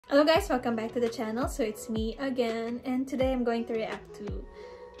Hello guys, welcome back to the channel. So it's me again, and today I'm going to react to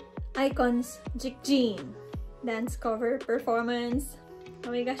iKON's JIKJIN dance cover performance.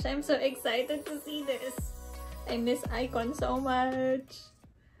 Oh my gosh, I'm so excited to see this. I miss iKON so much.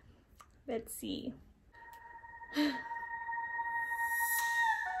 Let's see.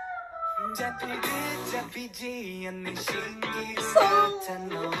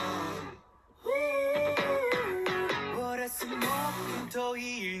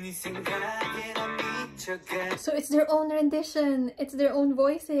 So it's their own rendition, it's their own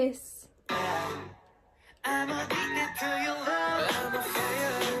voices.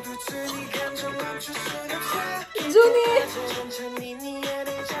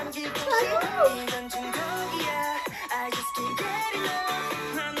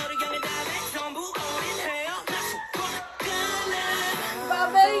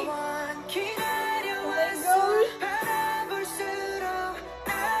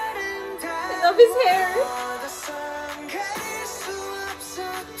 His hair.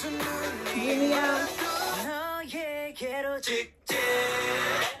 Give me out.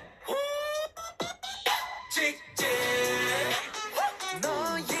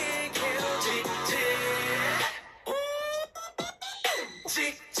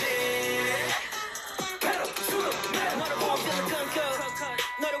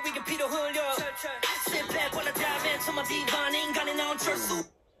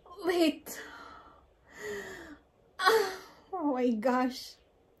 Wait. Oh my gosh.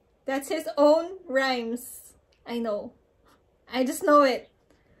 That's his own rhymes. I know. I just know it.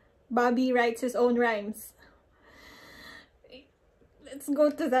 Bobby writes his own rhymes. Let's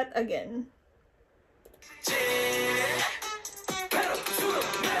go to that again.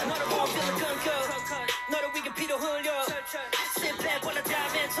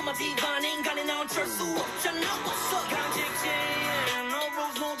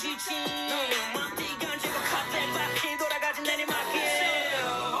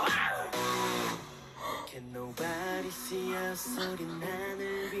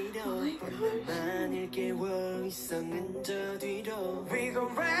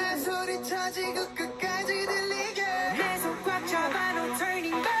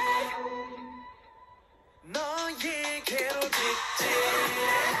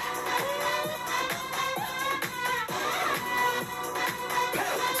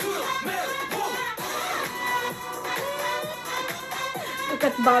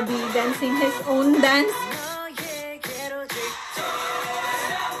 Look at Bobby dancing his own dance.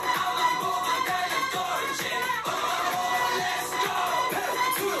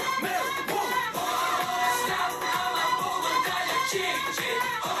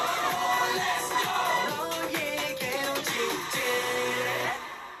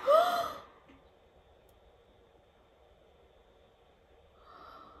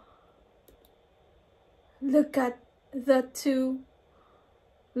 Look at the two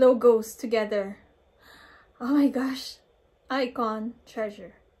logos together. Oh my gosh. iKON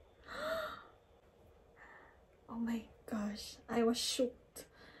treasure. Oh my gosh. I was shocked.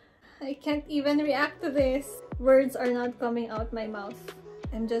 I can't even react to this. Words are not coming out my mouth.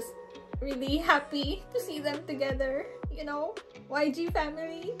 I'm just really happy to see them together. You know, YG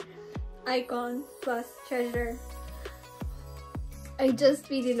family, iKON plus treasure. I just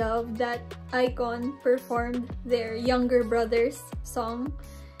really love that iKON performed their younger brother's song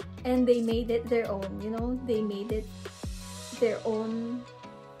and they made it their own, you know, they made it their own.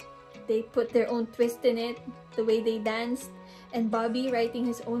 They put their own twist in it, the way they danced, and Bobby writing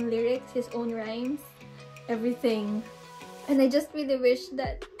his own lyrics, his own rhymes, everything. And I just really wish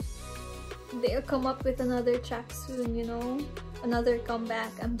that they'll come up with another track soon, you know, another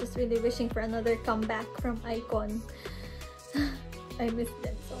comeback. I'm just really wishing for another comeback from iKON. I miss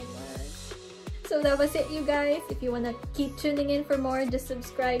them so much. So that was it, you guys. If you want to keep tuning in for more, just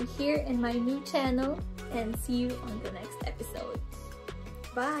subscribe here in my new channel and see you on the next episode.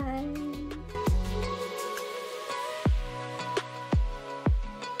 Bye!